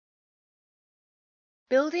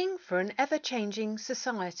Building for an ever-changing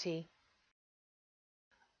society.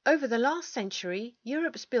 Over the last century,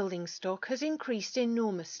 Europe's building stock has increased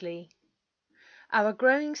enormously. Our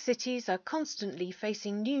growing cities are constantly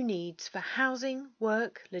facing new needs for housing,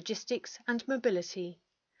 work, logistics, and mobility.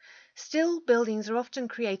 Still, buildings are often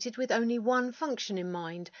created with only one function in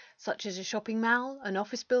mind, such as a shopping mall, an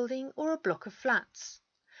office building, or a block of flats.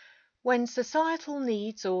 When societal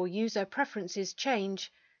needs or user preferences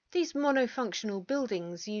change, these monofunctional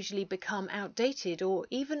buildings usually become outdated or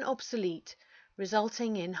even obsolete,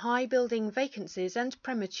 resulting in high building vacancies and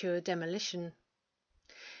premature demolition.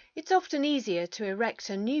 It's often easier to erect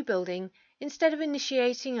a new building instead of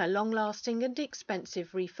initiating a long-lasting and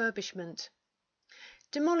expensive refurbishment.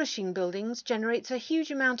 Demolishing buildings generates a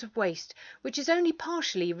huge amount of waste, which is only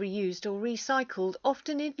partially reused or recycled,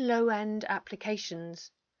 often in low-end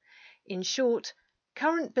applications. In short,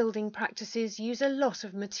 current building practices use a lot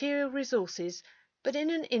of material resources, but in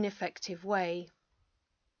an ineffective way.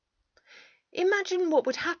 Imagine what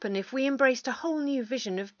would happen if we embraced a whole new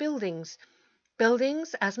vision of buildings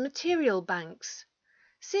as material banks,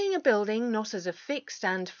 seeing a building not as a fixed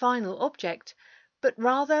and final object, but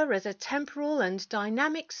rather as a temporal and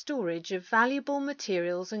dynamic storage of valuable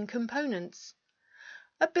materials and components.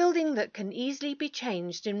 A building that can easily be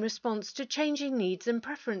changed in response to changing needs and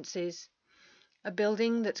preferences. A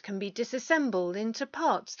building that can be disassembled into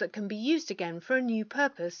parts that can be used again for a new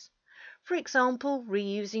purpose. For example,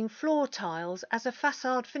 reusing floor tiles as a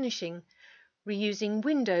facade finishing, reusing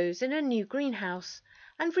windows in a new greenhouse,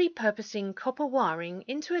 and repurposing copper wiring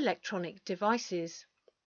into electronic devices.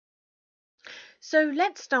 So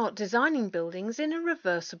let's start designing buildings in a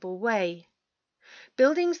reversible way.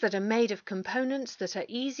 Buildings that are made of components that are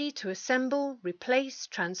easy to assemble, replace,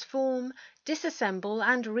 transform, disassemble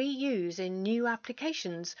and reuse in new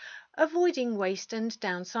applications, avoiding waste and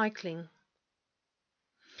downcycling.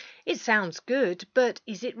 It sounds good, but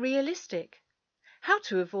is it realistic? How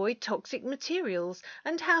to avoid toxic materials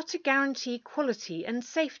and how to guarantee quality and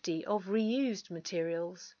safety of reused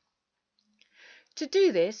materials. To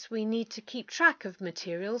do this, we need to keep track of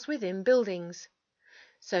materials within buildings.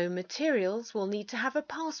 So materials will need to have a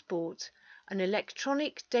passport, an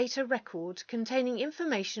electronic data record containing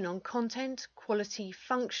information on content, quality,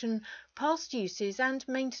 function, past uses and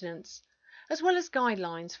maintenance, as well as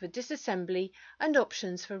guidelines for disassembly and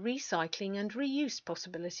options for recycling and reuse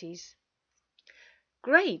possibilities.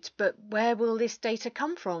 Great, but where will this data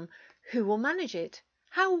come from? Who will manage it?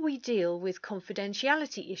 How will we deal with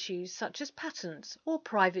confidentiality issues such as patents or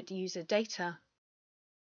private user data?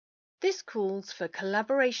 This calls for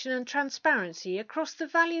collaboration and transparency across the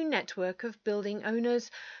value network of building owners,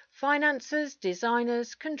 financiers,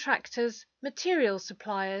 designers, contractors, material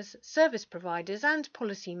suppliers, service providers and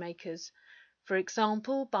policymakers, for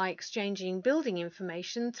example by exchanging building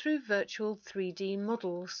information through virtual 3D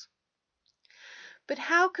models. But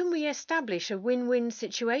how can we establish a win-win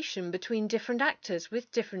situation between different actors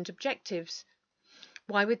with different objectives?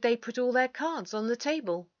 Why would they put all their cards on the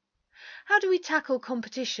table? How do we tackle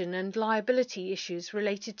competition and liability issues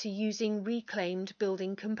related to using reclaimed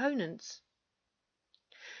building components?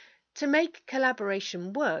 To make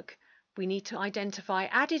collaboration work, we need to identify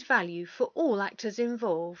added value for all actors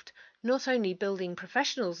involved, not only building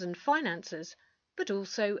professionals and financiers, but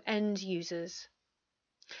also end users.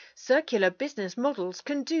 Circular business models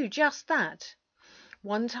can do just that.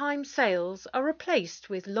 One-time sales are replaced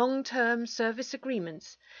with long-term service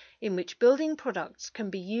agreements in which building products can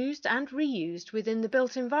be used and reused within the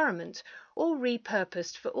built environment or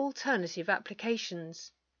repurposed for alternative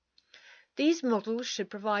applications. These models should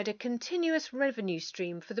provide a continuous revenue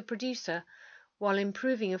stream for the producer while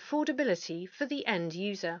improving affordability for the end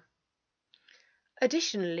user.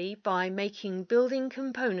 Additionally, by making building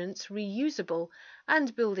components reusable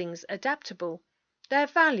and buildings adaptable, their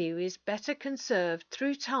value is better conserved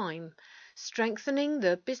through time, strengthening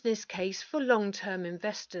the business case for long-term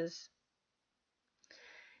investors.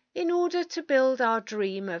 In order to build our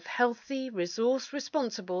dream of healthy,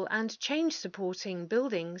 resource-responsible and change-supporting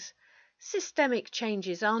buildings, systemic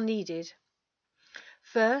changes are needed.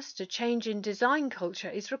 First, a change in design culture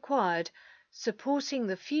is required, supporting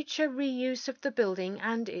the future reuse of the building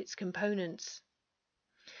and its components.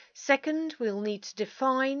 Second, we'll need to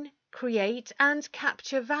define, create and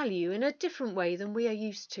capture value in a different way than we are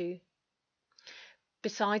used to.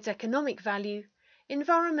 Besides economic value,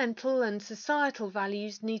 environmental and societal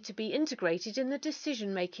values need to be integrated in the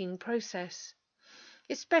decision-making process,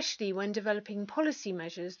 especially when developing policy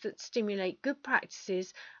measures that stimulate good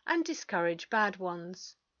practices and discourage bad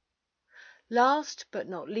ones. Last but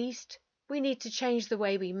not least, we need to change the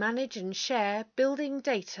way we manage and share building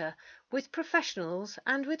data with professionals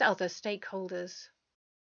and with other stakeholders.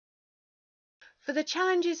 For the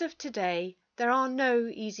challenges of today, there are no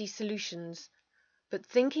easy solutions, but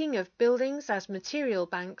thinking of buildings as material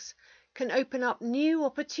banks can open up new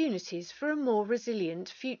opportunities for a more resilient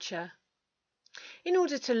future. In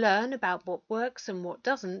order to learn about what works and what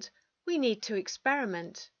doesn't, we need to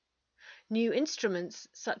experiment. New instruments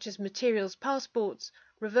such as materials passports,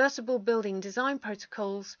 reversible building design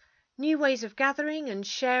protocols, new ways of gathering and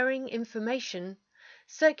sharing information,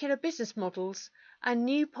 circular business models, and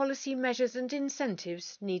new policy measures and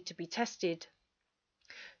incentives need to be tested.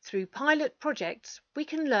 Through pilot projects, we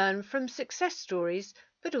can learn from success stories,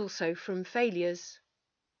 but also from failures.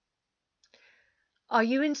 Are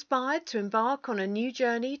you inspired to embark on a new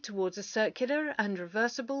journey towards a circular and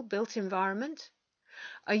reversible built environment?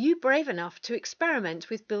 Are you brave enough to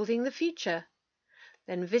experiment with building the future?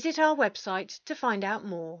 Then visit our website to find out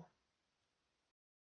more.